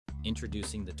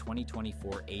Introducing the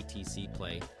 2024 ATC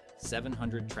PLA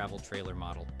 700 travel trailer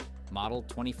model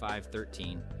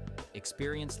 2513.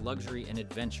 Experience luxury and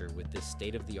adventure with this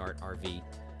state-of-the-art RV.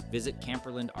 Visit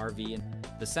Camperland RV.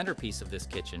 The centerpiece of this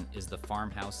kitchen is the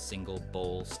farmhouse single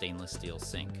bowl stainless steel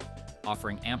sink,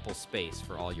 offering ample space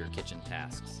for all your kitchen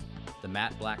tasks. The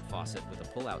matte black faucet with a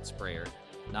pull-out sprayer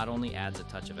not only adds a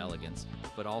touch of elegance,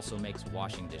 but also makes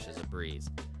washing dishes a breeze.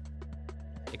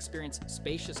 Experience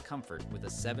spacious comfort with a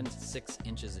 7 to 6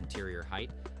 inches interior height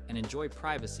and enjoy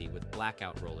privacy with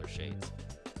blackout roller shades.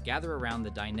 Gather around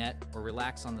the dinette or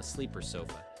relax on the sleeper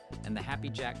sofa, and the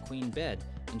Happijac queen bed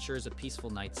ensures a peaceful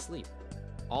night's sleep,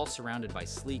 all surrounded by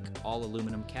sleek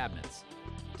all-aluminum cabinets.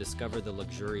 Discover the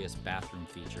luxurious bathroom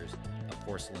features, a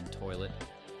porcelain toilet,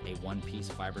 a one-piece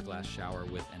fiberglass shower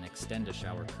with an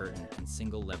extend-a-shower curtain and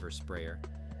single-lever sprayer.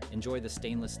 Enjoy the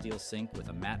stainless steel sink with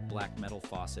a matte black metal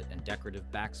faucet and decorative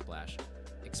backsplash.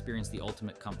 Experience the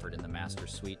ultimate comfort in the master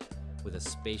suite with a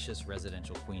spacious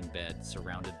residential queen bed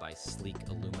surrounded by sleek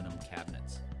aluminum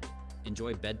cabinets.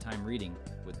 Enjoy bedtime reading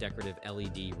with decorative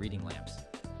LED reading lamps,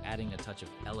 adding a touch of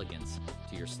elegance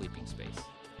to your sleeping space.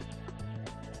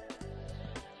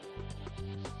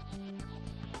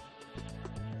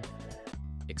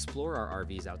 Explore our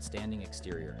RV's outstanding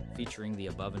exterior, featuring the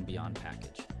Above and Beyond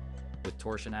package. With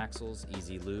torsion axles,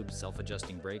 easy lube,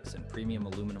 self-adjusting brakes, and premium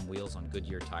aluminum wheels on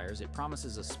Goodyear tires, it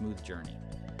promises a smooth journey.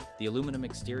 The aluminum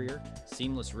exterior,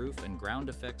 seamless roof, and ground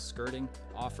effect skirting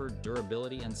offer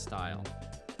durability and style.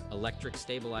 Electric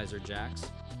stabilizer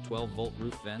jacks, 12-volt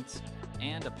roof vents,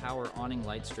 and a power awning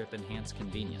light strip enhance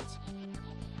convenience.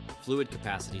 Fluid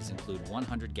capacities include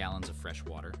 100 gallons of fresh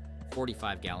water,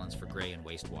 45 gallons for gray and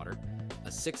wastewater, a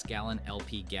 6-gallon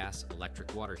LP gas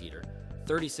electric water heater,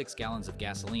 36 gallons of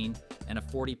gasoline, and a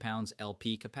 40 pounds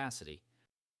LP capacity.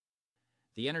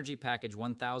 The Energy Package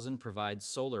 1000 provides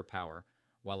solar power,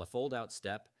 while a fold-out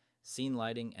step, scene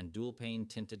lighting, and dual-pane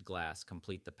tinted glass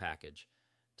complete the package.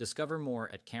 Discover more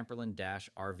at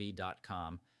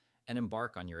camperland-rv.com and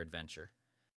embark on your adventure.